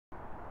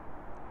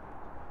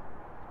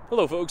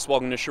Hello folks,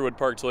 welcome to Sherwood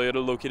Park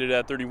Toyota, located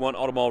at 31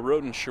 Automall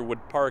Road in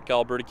Sherwood Park,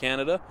 Alberta,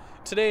 Canada.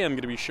 Today I'm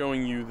going to be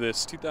showing you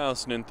this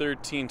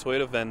 2013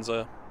 Toyota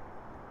Venza.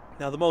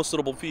 Now the most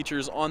notable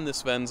features on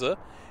this Venza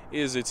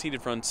is its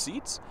heated front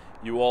seats.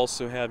 You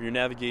also have your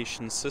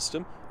navigation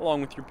system along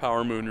with your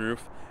power moonroof.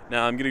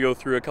 Now I'm going to go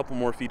through a couple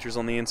more features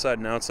on the inside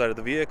and outside of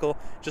the vehicle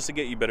just to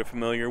get you better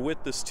familiar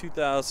with this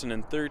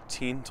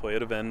 2013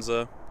 Toyota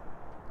Venza.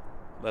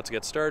 Let's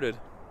get started.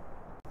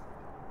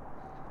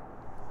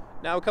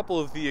 Now a couple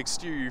of the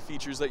exterior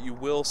features that you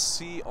will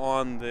see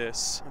on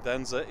this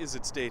Venza is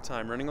its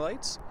daytime running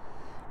lights.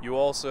 You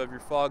also have your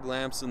fog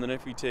lamps, and then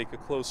if you take a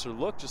closer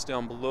look just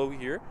down below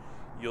here,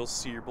 you'll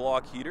see your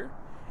block heater.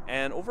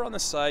 And over on the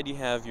side you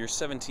have your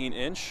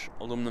 17-inch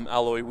aluminum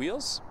alloy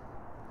wheels.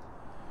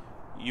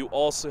 You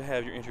also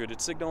have your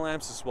integrated signal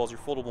lamps as well as your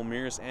foldable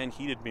mirrors and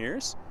heated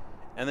mirrors.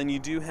 And then you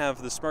do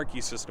have the smart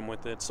key system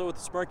with it. So with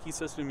the smart key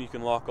system you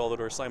can lock all the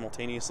doors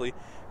simultaneously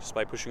just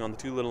by pushing on the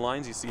two little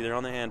lines you see there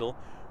on the handle.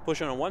 Push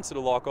on it once,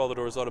 it'll lock all the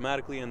doors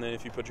automatically, and then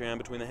if you put your hand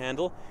between the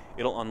handle,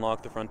 it'll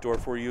unlock the front door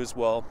for you as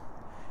well.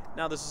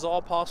 Now this is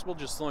all possible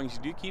just as long as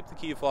you do keep the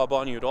key fob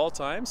on you at all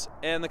times,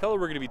 and the color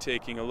we're going to be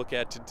taking a look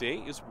at today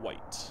is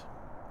white.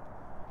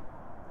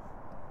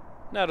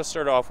 Now to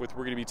start off with,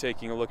 we're going to be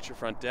taking a look at your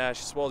front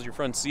dash as well as your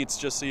front seats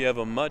just so you have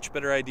a much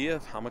better idea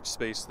of how much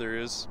space there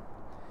is.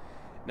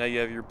 Now you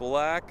have your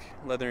black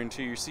leather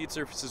interior seat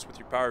surfaces with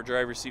your power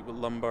driver seat with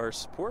lumbar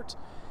support.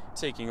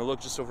 Taking a look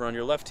just over on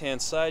your left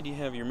hand side, you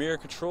have your mirror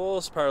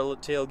controls, power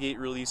tailgate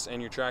release, and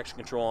your traction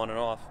control on and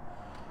off.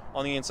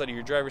 On the inside of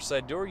your driver's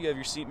side door, you have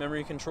your seat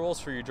memory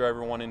controls for your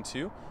driver 1 and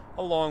 2,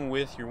 along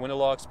with your window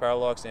locks, power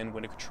locks, and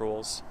window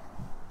controls.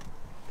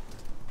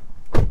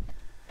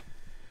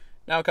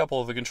 Now a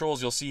couple of the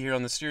controls you'll see here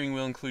on the steering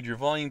wheel include your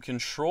volume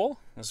control,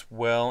 as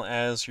well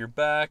as your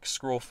back,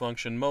 scroll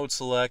function, mode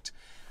select,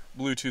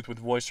 Bluetooth with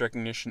voice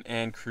recognition,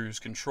 and cruise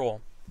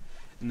control.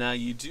 Now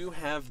you do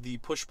have the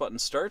push button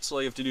start, so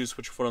all you have to do is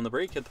put your foot on the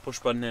brake, hit the push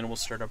button, and it will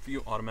start up for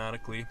you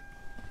automatically.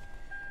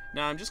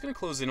 Now I'm just going to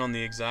close in on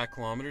the exact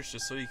kilometers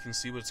just so you can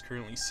see what it's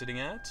currently sitting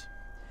at.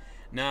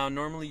 Now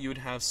normally you would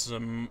have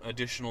some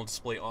additional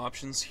display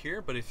options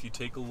here, but if you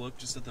take a look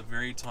just at the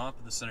very top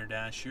of the center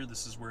dash here,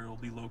 this is where it will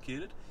be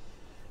located.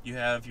 You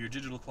have your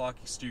digital clock,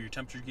 exterior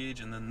temperature gauge,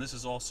 and then this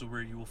is also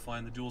where you will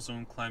find the dual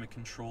zone climate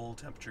control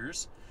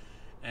temperatures.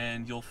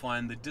 And you'll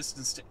find the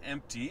distance to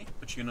empty,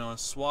 but you're going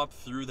to swap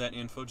through that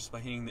info just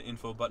by hitting the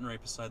info button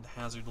right beside the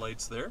hazard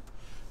lights there.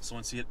 So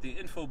once you hit the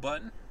info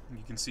button,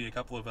 you can see a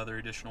couple of other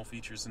additional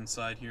features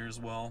inside here as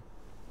well.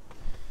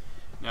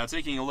 Now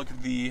taking a look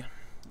at the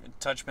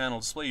touch panel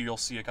display, you'll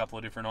see a couple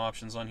of different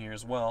options on here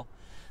as well.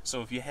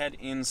 So if you head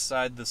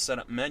inside the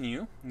setup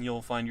menu,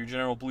 you'll find your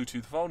general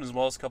Bluetooth phone as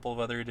well as a couple of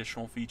other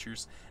additional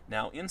features.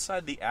 Now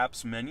inside the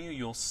apps menu,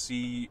 you'll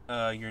see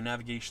your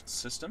navigation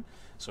system.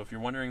 So if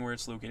you're wondering where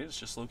it's located, it's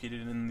just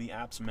located in the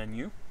apps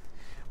menu.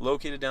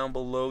 Located down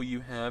below, you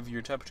have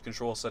your temperature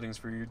control settings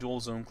for your dual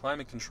zone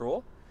climate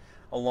control,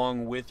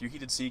 along with your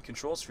heated seat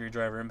controls for your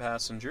driver and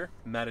passenger,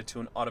 matted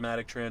to an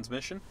automatic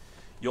transmission.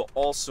 You'll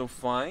also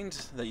find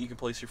that you can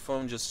place your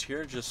phone just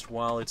here, just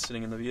while it's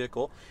sitting in the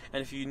vehicle.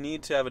 And if you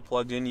need to have it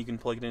plugged in, you can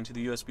plug it into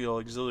the USB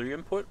auxiliary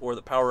input or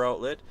the power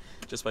outlet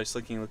just by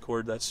slicking the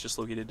cord that's just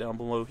located down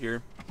below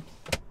here.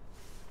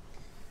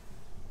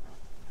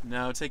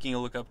 Now taking a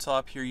look up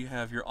top here, you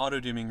have your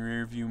auto-dimming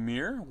rear view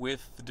mirror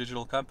with the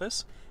digital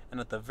compass. And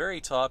at the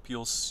very top,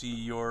 you'll see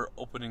your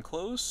open and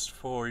close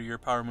for your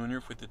power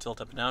moonroof with the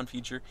tilt up and down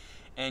feature,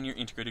 and your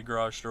integrated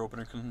garage door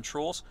opener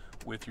controls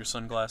with your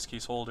sunglass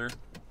case holder.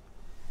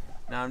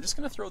 Now I'm just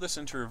going to throw this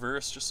into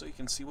reverse just so you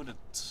can see what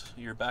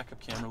your backup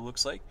camera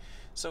looks like.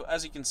 So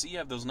as you can see, you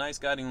have those nice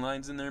guiding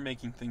lines in there,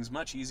 making things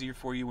much easier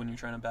for you when you're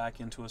trying to back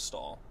into a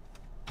stall.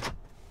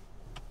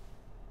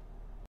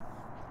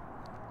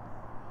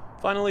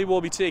 Finally,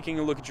 we'll be taking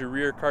a look at your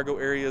rear cargo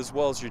area as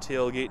well as your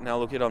tailgate. Now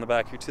located on the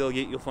back of your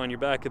tailgate, you'll find your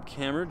backup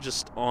camera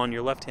just on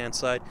your left-hand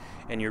side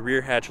and your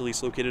rear hatch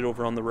release located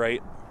over on the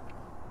right.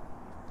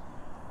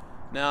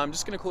 Now I'm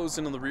just going to close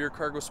in on the rear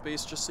cargo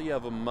space just so you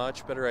have a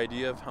much better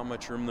idea of how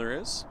much room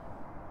there is.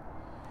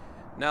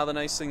 Now the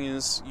nice thing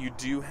is you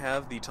do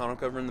have the tonneau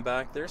cover in the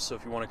back there, so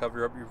if you want to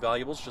cover up your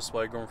valuables just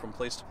while you're going from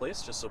place to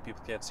place, just so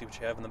people can't see what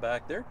you have in the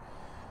back there,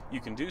 you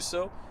can do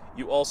so.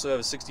 You also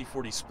have a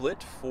 60-40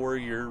 split for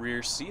your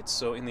rear seats,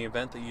 so in the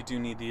event that you do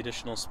need the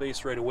additional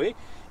space right away,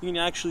 you can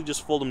actually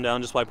just fold them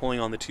down just by pulling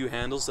on the two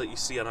handles that you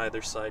see on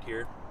either side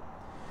here.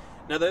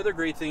 Now the other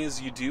great thing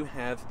is you do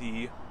have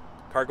the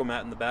cargo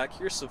mat in the back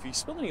here, so if you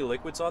spill any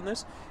liquids on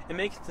this, it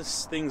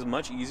makes things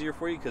much easier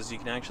for you because you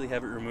can actually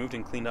have it removed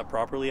and cleaned up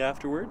properly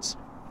afterwards.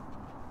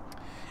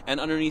 And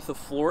underneath the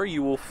floor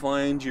you will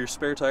find your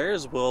spare tire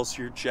as well as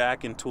your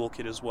jack and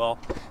toolkit as well.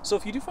 So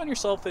if you do find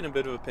yourself in a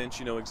bit of a pinch,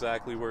 you know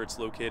exactly where it's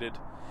located.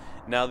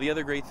 Now the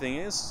other great thing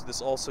is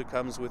this also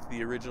comes with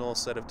the original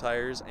set of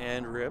tires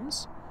and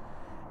rims.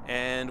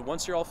 And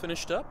once you're all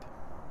finished up,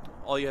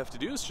 all you have to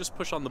do is just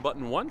push on the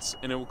button once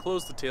and it will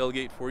close the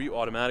tailgate for you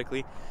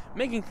automatically,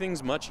 making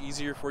things much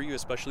easier for you,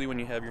 especially when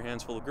you have your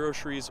hands full of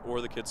groceries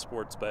or the kids'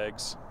 sports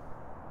bags.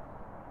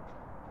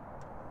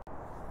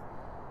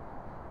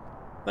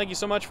 Thank you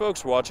so much,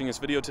 folks, for watching this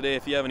video today.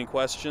 If you have any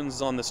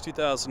questions on this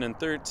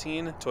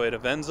 2013 Toyota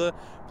Venza,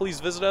 please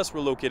visit us.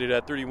 We're located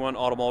at 31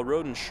 Automall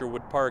Road in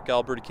Sherwood Park,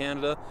 Alberta,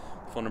 Canada.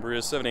 The phone number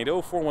is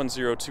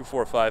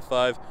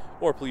 780-410-2455,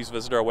 or please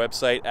visit our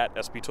website at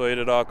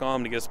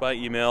sptoyota.com to get us by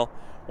email.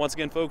 Once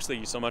again, folks, thank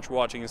you so much for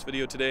watching this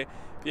video today.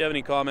 If you have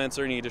any comments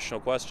or any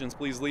additional questions,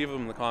 please leave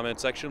them in the comment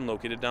section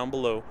located down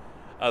below.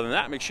 Other than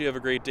that, make sure you have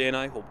a great day, and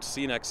I hope to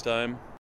see you next time.